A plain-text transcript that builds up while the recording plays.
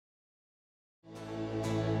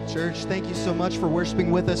Church, thank you so much for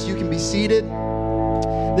worshiping with us. You can be seated.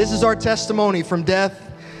 This is our testimony from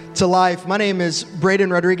death to life. My name is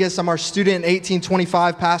Braden Rodriguez. I'm our student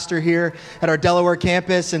 1825 pastor here at our Delaware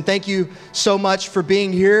campus. And thank you so much for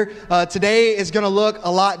being here. Today is going to look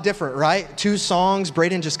a lot different, right? 2 songs.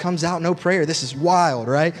 Braden just comes out, no prayer. This is wild,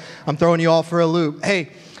 right? I'm throwing you all for a loop. Hey,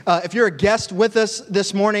 if you're a guest with us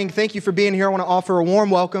this morning, thank you for being here. I want to offer a warm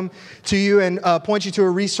welcome to you and point you to a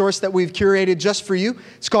resource that we've curated just for you.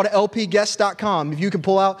 It's called lpguest.com. If you can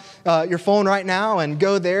pull out your phone right now and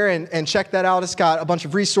go there and check that out. It's got a bunch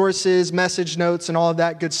of resources, message notes, and all of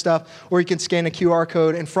that good stuff. Or you can scan a QR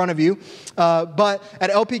code in front of you. But at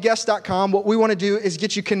lpguest.com, what we want to do is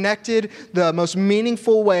get you connected the most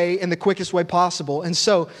meaningful way and the quickest way possible. And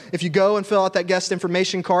so if you go and fill out that guest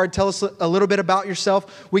information card, tell us a little bit about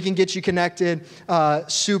yourself. We can get you connected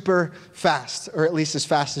super fast, or at least as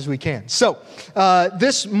fast as we can. So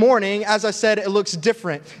this morning, as I said, it looks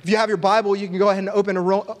different. If you have your Bible, you can go ahead and open to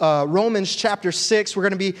Romans chapter 6. We're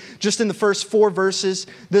going to be just in the first 4 verses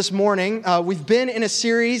this morning. We've been in a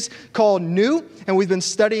series called New, and we've been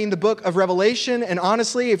studying the book of Revelation. And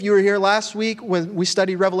honestly, if you were here last week when we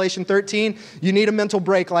studied Revelation 13, you need a mental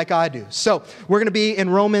break like I do. So we're going to be in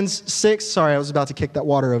Romans 6. Sorry, I was about to kick that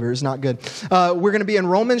water over. It's not good. We're going to be in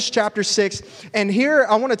Romans chapter 6. And here,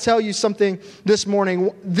 I want to tell you something this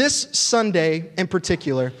morning. This Sunday in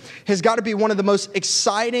particular has got to be one of the most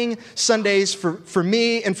exciting Sundays for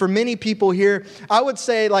me and for many people here. I would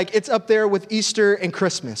say like it's up there with Easter and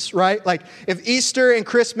Christmas, right? Like if Easter and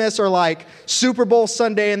Christmas are like Super Bowl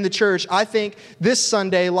Sunday in the church, I think this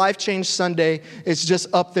Sunday, Life Change Sunday, is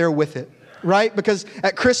just up there with it. Right? Because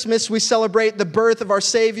at Christmas, we celebrate the birth of our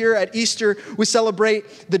Savior. At Easter, we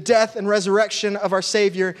celebrate the death and resurrection of our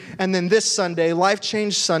Savior. And then this Sunday, Life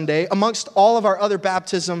Change Sunday, amongst all of our other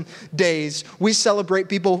baptism days, we celebrate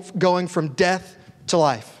people going from death to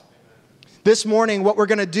life. This morning, what we're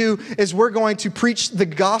going to do is we're going to preach the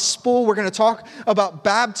gospel. We're going to talk about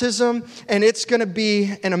baptism, and it's going to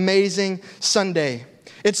be an amazing Sunday.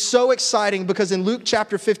 It's so exciting because in Luke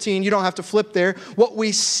chapter 15, you don't have to flip there. What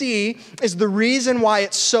we see is the reason why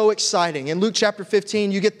it's so exciting. In Luke chapter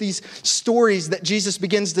 15, you get these stories that Jesus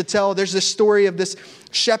begins to tell. There's this story of this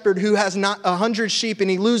shepherd who has not 100 sheep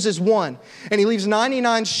and he loses one. And he leaves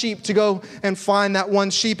 99 sheep to go and find that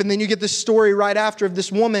one sheep. And then you get this story right after of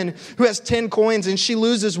this woman who has 10 coins and she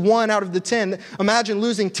loses 1 out of the 10. Imagine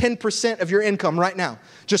losing 10% of your income right now.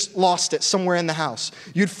 Just lost it somewhere in the house.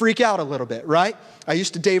 You'd freak out a little bit, right? I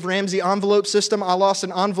used to Dave Ramsey envelope system. I lost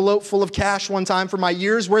an envelope full of cash one time for my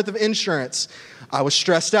year's worth of insurance. I was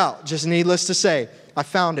stressed out, just needless to say. I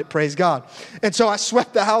found it, praise God. And so I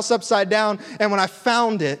swept the house upside down, and when I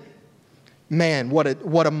found it, man, what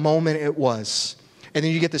a moment it was. And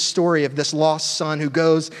then you get the story of this lost son who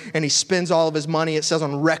goes and he spends all of his money, it says,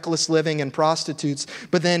 on reckless living and prostitutes.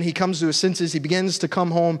 But then he comes to his senses, he begins to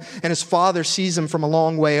come home, and his father sees him from a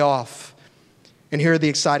long way off. And here are the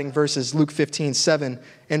exciting verses, Luke 15:7,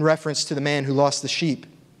 in reference to the man who lost the sheep.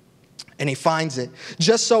 And he finds it.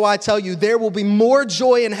 Just so I tell you, there will be more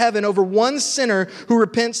joy in heaven over one sinner who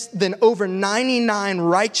repents than over 99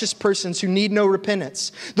 righteous persons who need no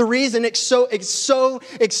repentance. The reason it's so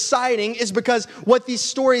exciting is because what these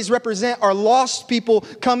stories represent are lost people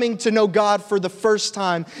coming to know God for the first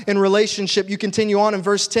time in relationship. You continue on in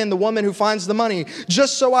verse 10, the woman who finds the money.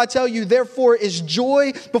 Just so I tell you, therefore is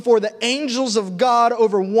joy before the angels of God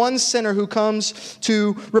over one sinner who comes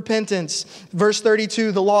to repentance. Verse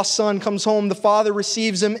 32, the lost son comes home, the father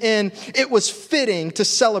receives him in. It was fitting to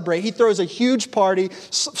celebrate. He throws a huge party,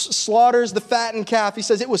 slaughters the fattened calf. He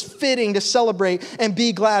says it was fitting to celebrate and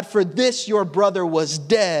be glad, for this your brother was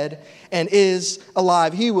dead and is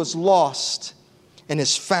alive. He was lost and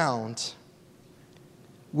is found.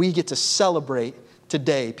 We get to celebrate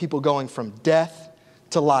today people going from death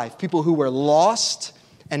to life, people who were lost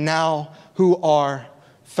and now who are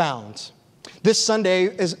found. This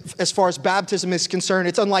Sunday, as far as baptism is concerned,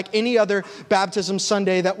 it's unlike any other baptism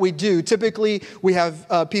Sunday that we do. Typically, we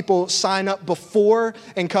have people sign up before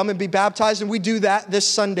and come and be baptized, and we do that this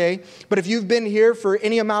Sunday. But if you've been here for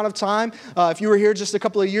any amount of time, if you were here just a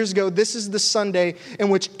couple of years ago, this is the Sunday in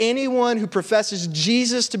which anyone who professes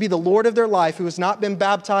Jesus to be the Lord of their life, who has not been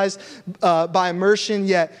baptized by immersion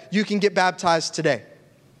yet, you can get baptized today.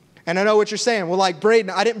 And I know what you're saying. Well, like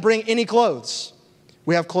Braden, I didn't bring any clothes.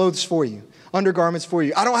 We have clothes for you. Undergarments for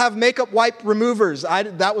you. I don't have makeup wipe removers.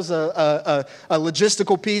 That was a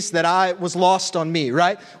logistical piece that was lost on me,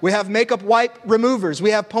 right? We have makeup wipe removers. We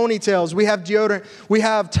have ponytails. We have deodorant. We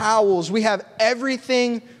have towels. We have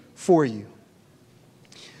everything for you.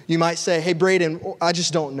 You might say, hey, Braden, I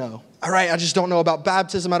just don't know. All right, I just don't know about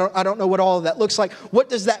baptism. I don't know what all of that looks like. What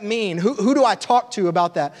does that mean? Who do I talk to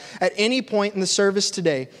about that? At any point in the service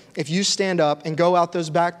today, if you stand up and go out those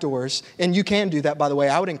back doors, and you can do that, by the way,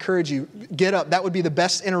 I would encourage you, get up. That would be the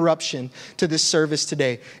best interruption to this service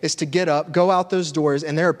today, is to get up, go out those doors,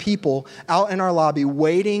 and there are people out in our lobby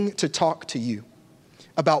waiting to talk to you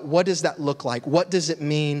about what does that look like? What does it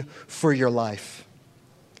mean for your life?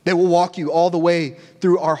 They will walk you all the way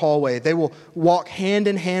through our hallway. They will walk hand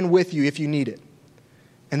in hand with you if you need it.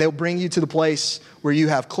 And they'll bring you to the place where you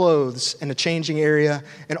have clothes and a changing area,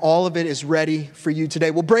 and all of it is ready for you today.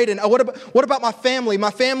 Well, Braden, what about my family? My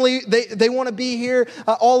family, they want to be here.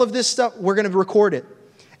 All of this stuff, we're going to record it.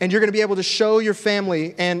 And you're going to be able to show your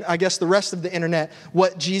family and I guess the rest of the internet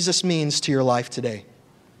what Jesus means to your life today.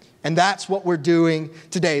 And that's what we're doing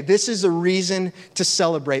today. This is a reason to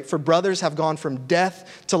celebrate, for brothers have gone from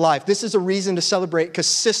death to life. This is a reason to celebrate because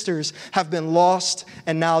sisters have been lost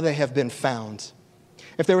and now they have been found.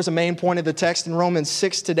 If there was a main point of the text in Romans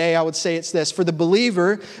 6 today, I would say it's this. For the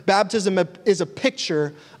believer, baptism is a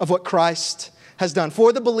picture of what Christ has done.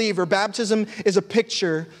 For the believer, baptism is a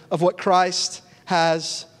picture of what Christ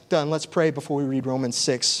has done. Let's pray before we read Romans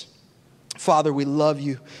 6. Father, we love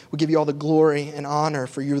you. We give you all the glory and honor,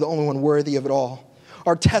 for you're the only one worthy of it all.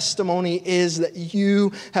 Our testimony is that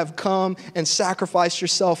you have come and sacrificed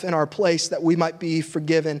yourself in our place that we might be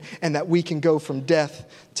forgiven and that we can go from death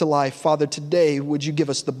to life. Father, today, would you give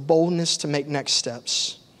us the boldness to make next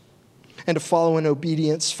steps and to follow in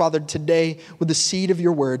obedience? Father, today, would the seed of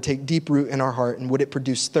your word take deep root in our heart, and would it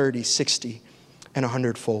produce 30, 60, and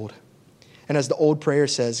 100-fold? And as the old prayer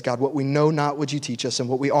says, God, what we know not, would you teach us? And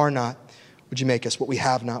what we are not, would you make us? What we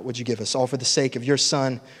have not, would you give us? All for the sake of your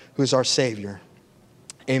Son, who is our Savior.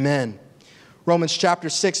 Amen. Romans chapter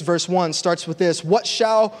 6, verse 1 starts with this. What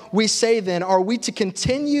shall we say then? Are we to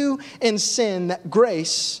continue in sin that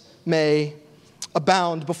grace may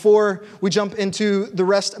abound? Before we jump into the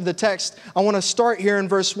rest of the text, I want to start here in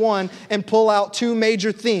verse 1 and pull out two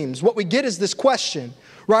major themes. What we get is this question.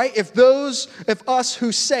 Right? If us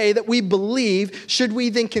who say that we believe, should we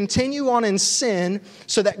then continue on in sin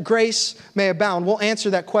so that grace may abound? We'll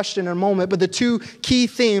answer that question in a moment. But the two key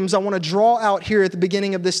themes I want to draw out here at the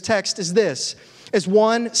beginning of this text is this. Is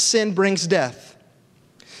one, sin brings death.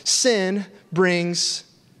 Sin brings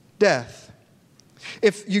death.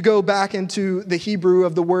 If you go back into the Hebrew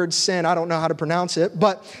of the word sin, I don't know how to pronounce it,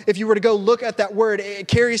 but if you were to go look at that word, it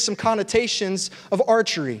carries some connotations of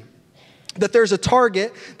archery. That there's a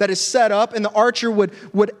target that is set up and the archer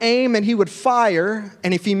would aim and he would fire.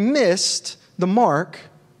 And if he missed the mark,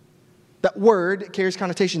 that word carries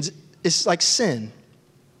connotations. It's like sin.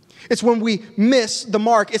 It's when we miss the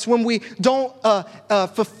mark. It's when we don't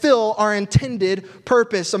fulfill our intended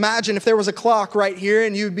purpose. Imagine if there was a clock right here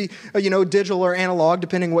and you'd be, digital or analog,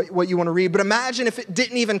 depending what you want to read. But imagine if it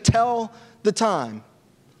didn't even tell the time.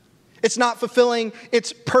 It's not fulfilling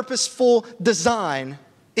its purposeful design.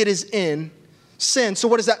 It is in sin. So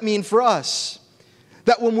what does that mean for us?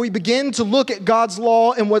 That when we begin to look at God's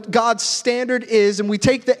law and what God's standard is, and we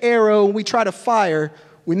take the arrow and we try to fire,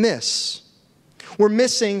 we miss. We're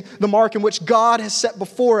missing the mark in which God has set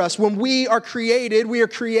before us. When we are created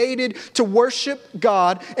to worship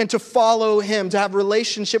God and to follow Him, to have a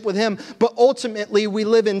relationship with Him. But ultimately, we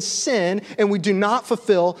live in sin and we do not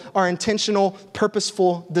fulfill our intentional,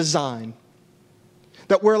 purposeful design.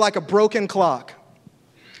 That we're like a broken clock,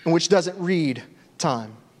 and which doesn't read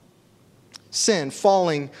time. Sin,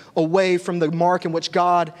 falling away from the mark in which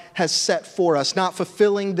God has set for us, not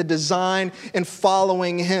fulfilling the design and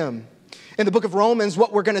following Him. In the book of Romans,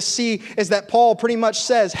 what we're going to see is that Paul pretty much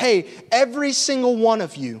says, hey, every single one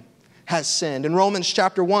of you has sinned. In Romans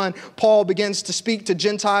chapter 1, Paul begins to speak to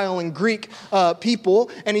Gentile and Greek people,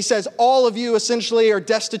 and he says, all of you essentially are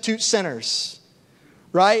destitute sinners.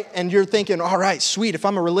 Right? And you're thinking, all right, sweet. If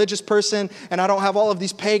I'm a religious person and I don't have all of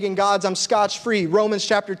these pagan gods, I'm scotch-free. Romans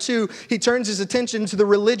chapter 2, he turns his attention to the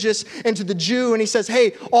religious and to the Jew. And he says,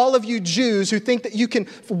 hey, all of you Jews who think that you can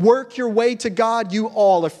work your way to God, you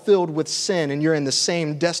all are filled with sin. And you're in the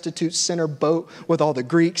same destitute sinner boat with all the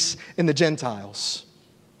Greeks and the Gentiles.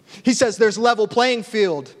 He says there's level playing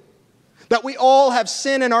field. That we all have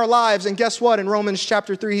sin in our lives. And guess what? In Romans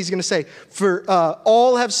chapter 3, he's going to say, for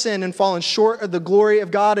all have sinned and fallen short of the glory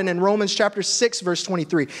of God. And in Romans chapter 6, verse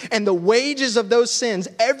 23, and the wages of those sins,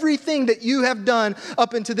 everything that you have done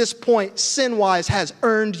up until this point, sin-wise, has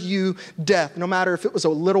earned you death. No matter if it was a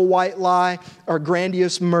little white lie or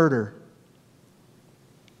grandiose murder.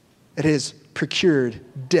 It has procured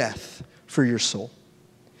death for your soul.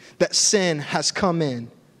 That sin has come in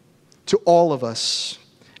to all of us.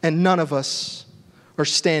 And none of us or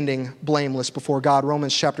standing blameless before God.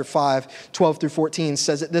 Romans chapter 5, 12 through 14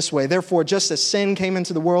 says it this way: therefore, just as sin came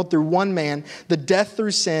into the world through one man, the death through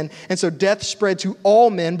sin, and so death spread to all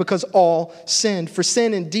men because all sinned. For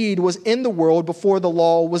sin indeed was in the world before the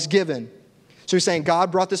law was given. So he's saying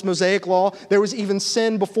God brought this Mosaic law. There was even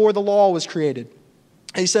sin before the law was created.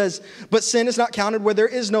 He says, but sin is not counted where there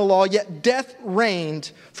is no law, yet death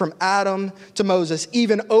reigned from Adam to Moses,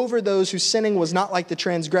 even over those whose sinning was not like the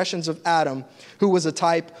transgressions of Adam, who was a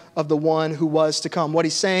type of the one who was to come. What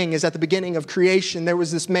he's saying is at the beginning of creation, there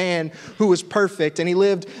was this man who was perfect, and he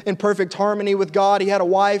lived in perfect harmony with God. He had a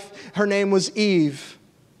wife. Her name was Eve.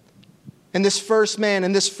 And this first man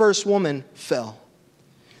and this first woman fell.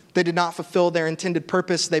 They did not fulfill their intended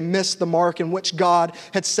purpose. They missed the mark in which God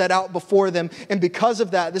had set out before them. And because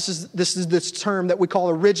of that, this is this term that we call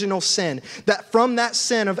original sin. That from that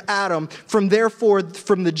sin of Adam, from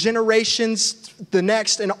the generations, the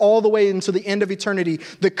next, and all the way into the end of eternity,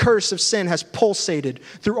 the curse of sin has pulsated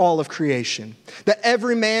through all of creation. That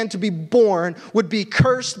every man to be born would be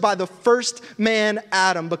cursed by the first man,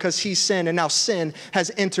 Adam, because he sinned. And now sin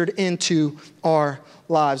has entered into our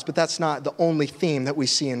lives. But that's not the only theme that we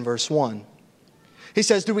see in verse 1. He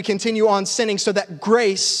says, do we continue on sinning so that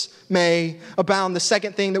grace may abound? The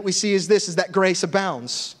second thing that we see is this, is that grace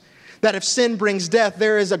abounds. That if sin brings death,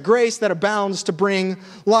 there is a grace that abounds to bring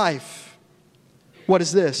life. What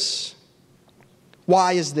is this?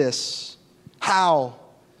 Why is this? How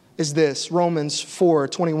is this? Romans 4,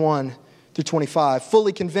 21 through 25.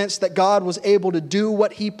 Fully convinced that God was able to do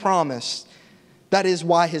what he promised. That is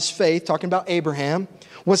why his faith, talking about Abraham,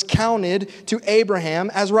 was counted to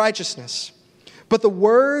Abraham as righteousness. But the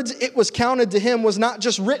words it was counted to him was not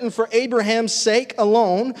just written for Abraham's sake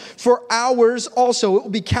alone, for ours also. It will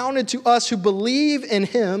be counted to us who believe in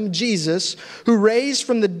him, Jesus, who raised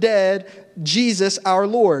from the dead Jesus our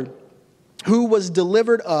Lord, who was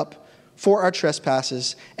delivered up for our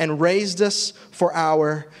trespasses and raised us for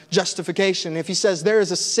our justification. If he says there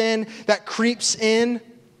is a sin that creeps in,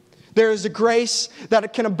 there is a grace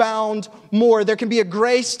that can abound more. There can be a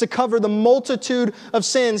grace to cover the multitude of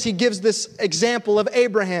sins. He gives this example of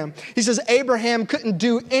Abraham. He says Abraham couldn't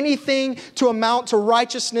do anything to amount to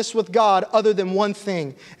righteousness with God other than one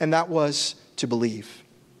thing, and that was to believe.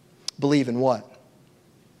 Believe in what?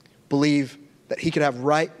 Believe that he could have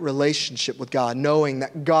right relationship with God, knowing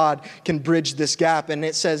that God can bridge this gap. And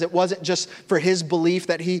it says it wasn't just for his belief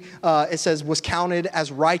that he, was counted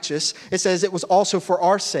as righteous. It says it was also for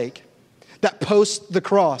our sake. That post the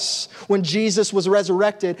cross, when Jesus was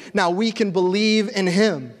resurrected, now we can believe in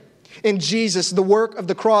him, in Jesus, the work of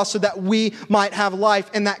the cross, so that we might have life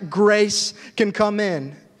and that grace can come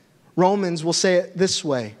in. Romans will say it this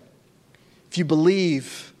way: if you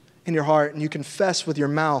believe in your heart and you confess with your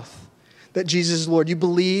mouth that Jesus is Lord, you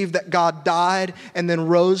believe that God died and then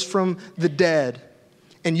rose from the dead,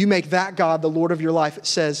 and you make that God the Lord of your life, it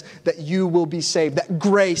says that you will be saved. That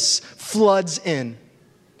grace floods in.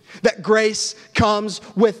 That grace comes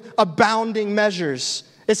with abounding measures.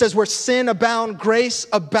 It says where sin abound, grace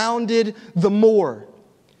abounded the more.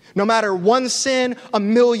 No matter one sin, a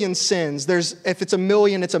million sins. If it's a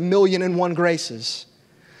million, it's 1,000,001 graces.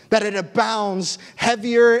 That it abounds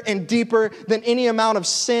heavier and deeper than any amount of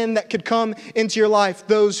sin that could come into your life.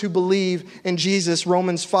 Those who believe in Jesus,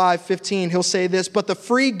 Romans 5:15, he'll say this: but the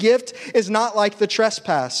free gift is not like the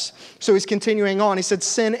trespass. So he's continuing on. He said,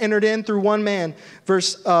 sin entered in through one man.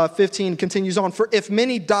 Verse 15 continues on. For if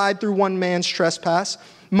many died through one man's trespass,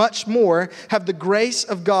 much more have the grace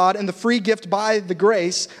of God and the free gift by the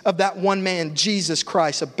grace of that one man, Jesus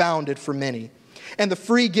Christ, abounded for many. And the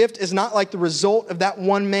free gift is not like the result of that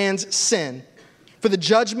one man's sin. For the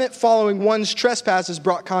judgment following one's trespasses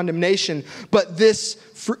brought condemnation, but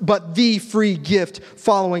the free gift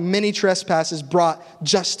following many trespasses brought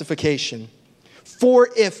justification. For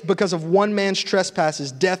if, because of one man's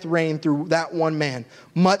trespasses, death reigned through that one man,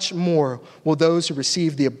 much more will those who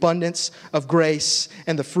receive the abundance of grace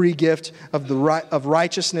and the free gift of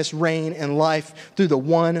righteousness reign in life through the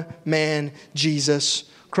one man, Jesus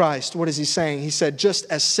Christ. What is he saying? He said, just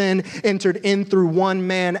as sin entered in through one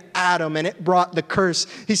man, Adam, and it brought the curse,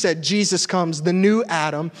 he said, Jesus comes, the new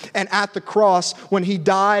Adam, and at the cross, when he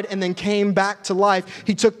died and then came back to life,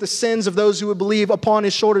 he took the sins of those who would believe upon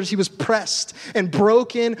his shoulders. He was pressed and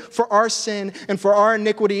broken for our sin and for our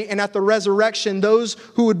iniquity, and at the resurrection, those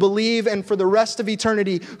who would believe, and for the rest of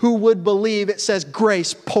eternity, who would believe, it says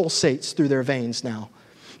grace pulsates through their veins now.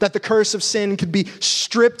 That the curse of sin could be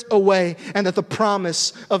stripped away and that the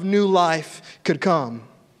promise of new life could come.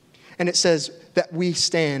 And it says that we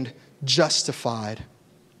stand justified.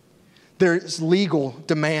 There's legal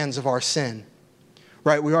demands of our sin.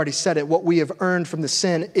 right? We already said it. What we have earned from the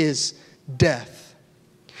sin is death.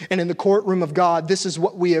 And in the courtroom of God, this is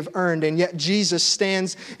what we have earned. And yet Jesus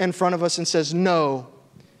stands in front of us and says, no,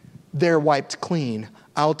 they're wiped clean.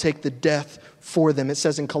 I'll take the death for them. It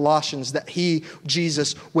says in Colossians that he,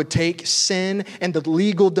 Jesus, would take sin and the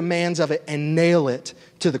legal demands of it and nail it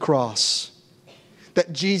to the cross.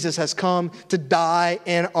 That Jesus has come to die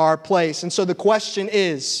in our place. And so the question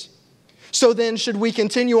is, so then should we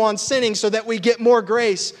continue on sinning so that we get more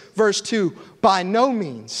grace? Verse 2, by no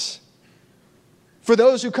means. For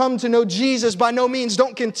those who come to know Jesus, by no means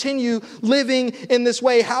don't continue living in this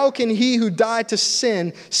way. How can he who died to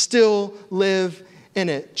sin still live in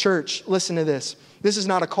it? Church, listen to this. This is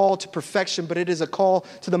not a call to perfection, but it is a call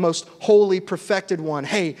to the most holy, perfected one.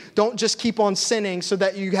 Hey, don't just keep on sinning so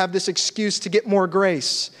that you have this excuse to get more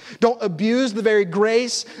grace. Don't abuse the very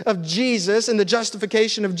grace of Jesus and the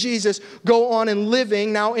justification of Jesus. Go on and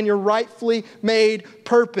living now in your rightfully made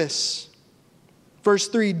purpose. Verse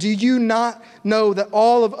 3, do you not know that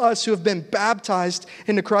all of us who have been baptized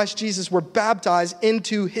into Christ Jesus were baptized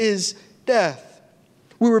into his death?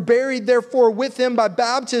 We were buried, therefore, with him by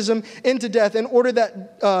baptism into death, in order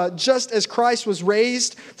that just as Christ was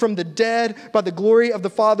raised from the dead by the glory of the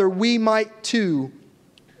Father, we might too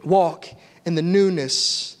walk in the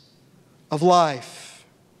newness of life.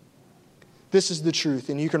 This is the truth,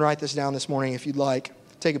 and you can write this down this morning if you'd like.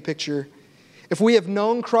 Take a picture. If we have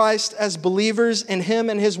known Christ as believers in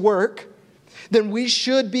him and his work, then we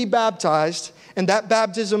should be baptized, and that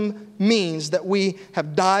baptism means that we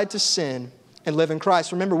have died to sin and live in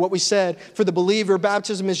Christ. Remember what we said, for the believer,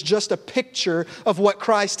 baptism is just a picture of what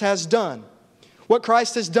Christ has done. What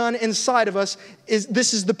Christ has done inside of us,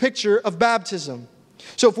 this is the picture of baptism.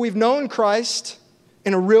 So if we've known Christ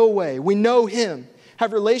in a real way, we know him,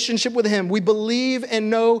 have relationship with him, we believe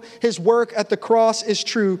and know his work at the cross is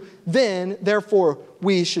true, then, therefore,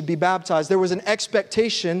 we should be baptized. There was an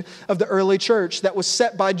expectation of the early church that was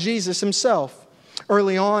set by Jesus himself.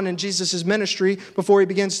 Early on in Jesus' ministry, before he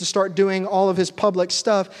begins to start doing all of his public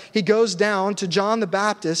stuff, he goes down to John the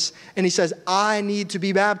Baptist and he says, I need to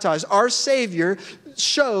be baptized. Our Savior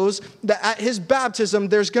shows that at his baptism,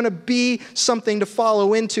 there's going to be something to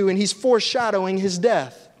follow into, and he's foreshadowing his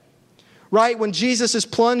death. Right? When Jesus is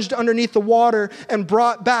plunged underneath the water and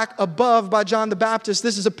brought back above by John the Baptist,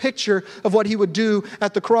 this is a picture of what he would do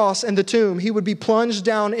at the cross and the tomb. He would be plunged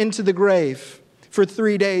down into the grave for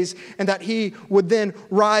 3 days, and that he would then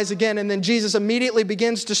rise again. And then Jesus immediately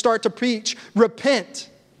begins to start to preach, repent,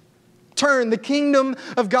 turn, the kingdom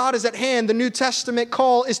of God is at hand. The New Testament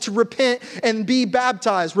call is to repent and be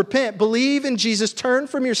baptized. Repent, believe in Jesus, turn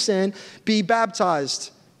from your sin, be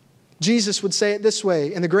baptized. Jesus would say it this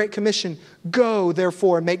way in the Great Commission, go,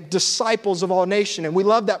 therefore, and make disciples of all nations. And we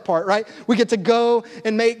love that part, right? We get to go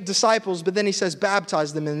and make disciples, but then he says,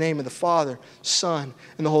 baptize them in the name of the Father, Son,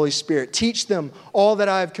 and the Holy Spirit. Teach them all that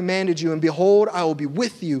I have commanded you, and behold, I will be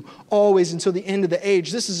with you always until the end of the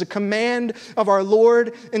age. This is a command of our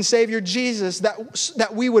Lord and Savior Jesus that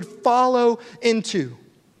we would follow into.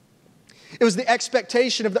 It was the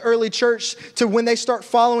expectation of the early church to, when they start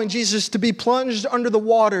following Jesus, to be plunged under the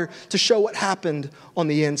water to show what happened on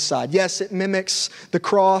the inside. Yes, it mimics the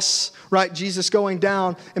cross, right? Jesus going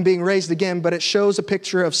down and being raised again, but it shows a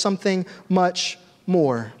picture of something much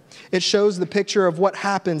more. It shows the picture of what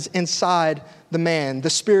happens inside the man, the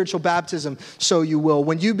spiritual baptism, so you will.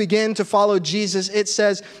 When you begin to follow Jesus, it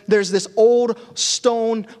says there's this old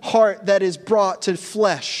stone heart that is brought to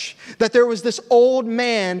flesh. That there was this old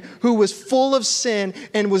man who was full of sin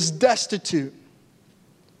and was destitute.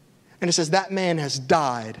 And it says that man has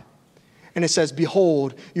died. And it says,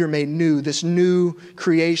 behold, you're made new. This new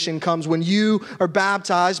creation comes when you are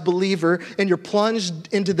baptized, believer, and you're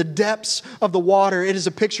plunged into the depths of the water. It is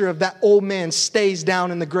a picture of that old man stays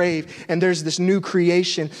down in the grave, and there's this new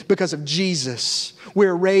creation because of Jesus.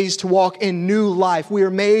 We're raised to walk in new life. We are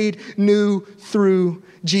made new through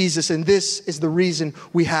Jesus, and this is the reason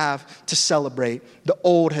we have to celebrate. The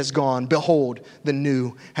old has gone. Behold, the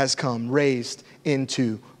new has come, raised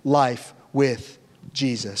into life with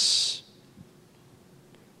Jesus.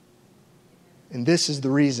 And this is the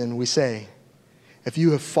reason we say, if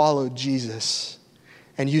you have followed Jesus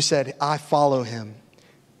and you said, I follow him,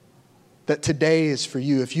 that today is for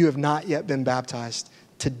you. If you have not yet been baptized,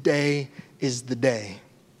 today is the day.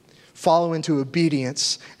 Follow into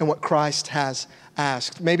obedience and what Christ has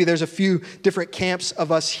asked. Maybe there's a few different camps of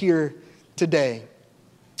us here today.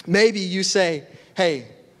 Maybe you say, hey,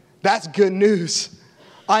 that's good news.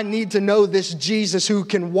 I need to know this Jesus who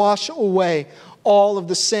can wash away all of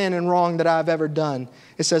the sin and wrong that I've ever done.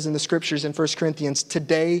 It says in the scriptures in 1 Corinthians,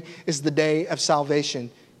 today is the day of salvation.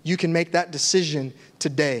 you can make that decision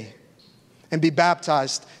today and be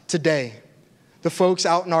baptized today. The folks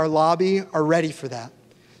out in our lobby are ready for that,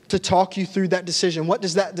 to talk you through that decision. What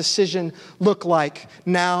does that decision look like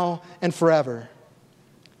now and forever?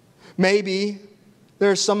 Maybe there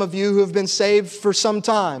are some of you who have been saved for some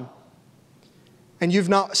time and you've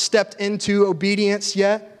not stepped into obedience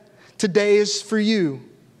yet. Today is for you.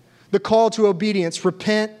 The call to obedience: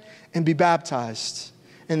 repent and be baptized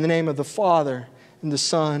in the name of the Father and the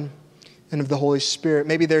Son and of the Holy Spirit.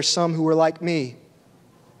 Maybe there's some who are like me.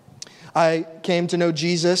 I came to know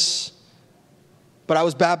Jesus, but I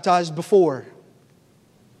was baptized before.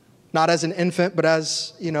 Not as an infant, but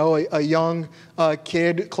as, a young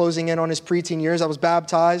kid closing in on his preteen years. I was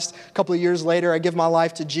baptized. A couple of years later, I give my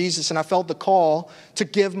life to Jesus, and I felt the call to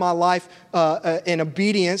give my life in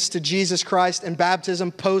obedience to Jesus Christ in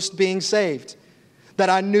baptism post being saved. That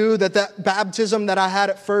I knew that baptism that I had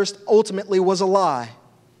at first ultimately was a lie.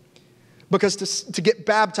 Because to get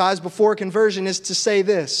baptized before conversion is to say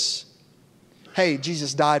this: hey,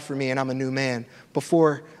 Jesus died for me and I'm a new man.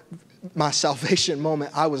 Before my salvation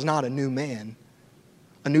moment, I was not a new man,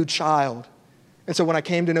 a new child. And so when I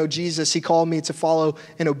came to know Jesus, he called me to follow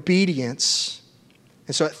in obedience.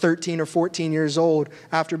 And so at 13 or 14 years old,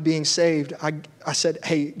 after being saved, I said,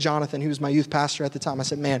 hey, Jonathan, who was my youth pastor at the time, I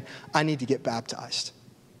said, man, I need to get baptized.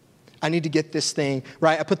 I need to get this thing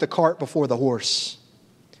right. I put the cart before the horse.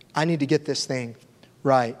 I need to get this thing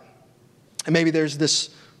right. And maybe there's this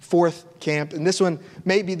fourth camp, and this one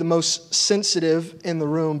may be the most sensitive in the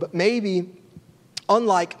room, but maybe,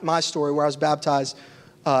 unlike my story where I was baptized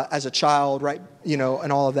as a child, right,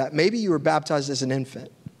 and all of that, maybe you were baptized as an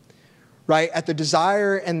infant, right? At the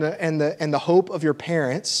desire and the hope of your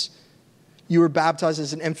parents, you were baptized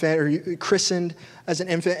as an infant, or you christened as an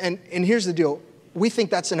infant. And here's the deal: we think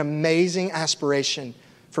that's an amazing aspiration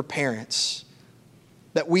for parents.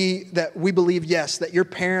 That we believe, yes, that your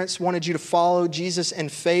parents wanted you to follow Jesus in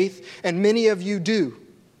faith, and many of you do.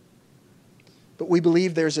 But we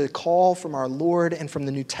believe there's a call from our Lord and from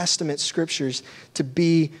the New Testament scriptures to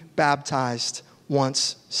be baptized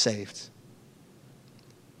once saved.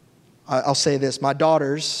 I'll say this: my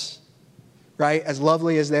daughters, right, as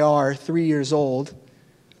lovely as they are, 3 years old,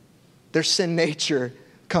 their sin nature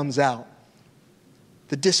comes out.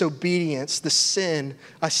 The disobedience, the sin,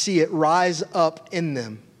 I see it rise up in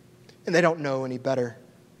them. And they don't know any better,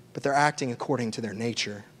 but they're acting according to their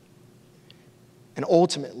nature. And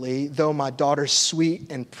ultimately, though my daughter's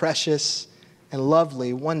sweet and precious and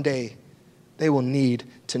lovely, one day they will need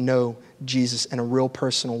to know Jesus in a real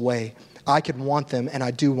personal way. I could want them, and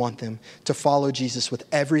I do want them, to follow Jesus with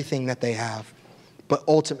everything that they have. But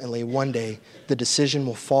ultimately, one day, the decision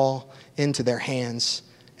will fall into their hands,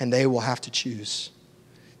 and they will have to choose.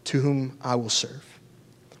 To whom I will serve.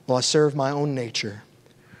 Will I serve my own nature,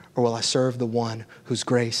 or will I serve the one whose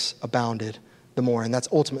grace abounded the more? And that's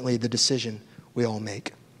ultimately the decision we all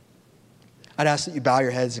make. I'd ask that you bow your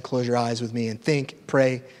heads and close your eyes with me and think,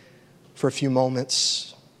 pray for a few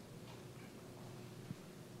moments.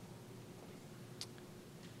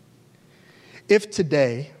 If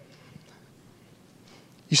today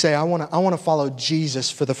you say, I want to follow Jesus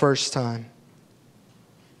for the first time,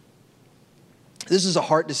 this is a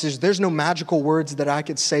heart decision. There's no magical words that I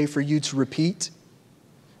could say for you to repeat.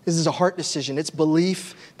 This is a heart decision. It's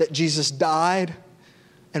belief that Jesus died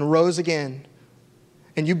and rose again.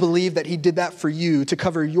 And you believe that he did that for you to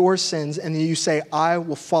cover your sins. And then you say, I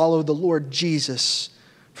will follow the Lord Jesus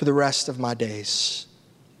for the rest of my days.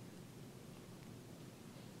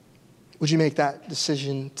 Would you make that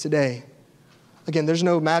decision today? Again, there's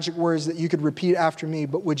no magic words that you could repeat after me,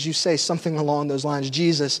 but would you say something along those lines?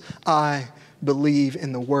 Jesus, I believe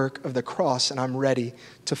in the work of the cross, and I'm ready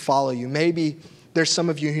to follow you. Maybe there's some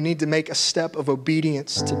of you who need to make a step of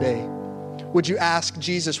obedience today. Would you ask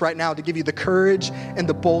Jesus right now to give you the courage and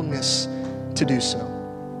the boldness to do so?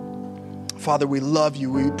 Father, we love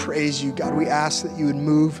you. We praise you. God, we ask that you would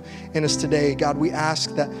move in us today. God, we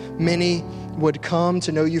ask that many would come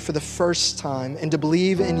to know you for the first time and to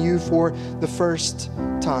believe in you for the first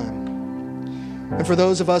time. And for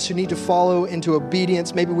those of us who need to follow into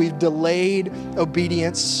obedience, maybe we've delayed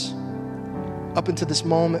obedience up until this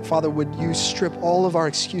moment. Father, would you strip all of our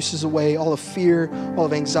excuses away, all of fear, all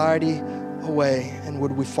of anxiety away, and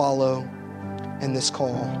would we follow in this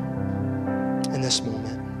call, in this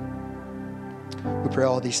moment? We pray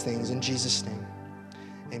all these things in Jesus' name.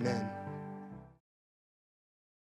 Amen.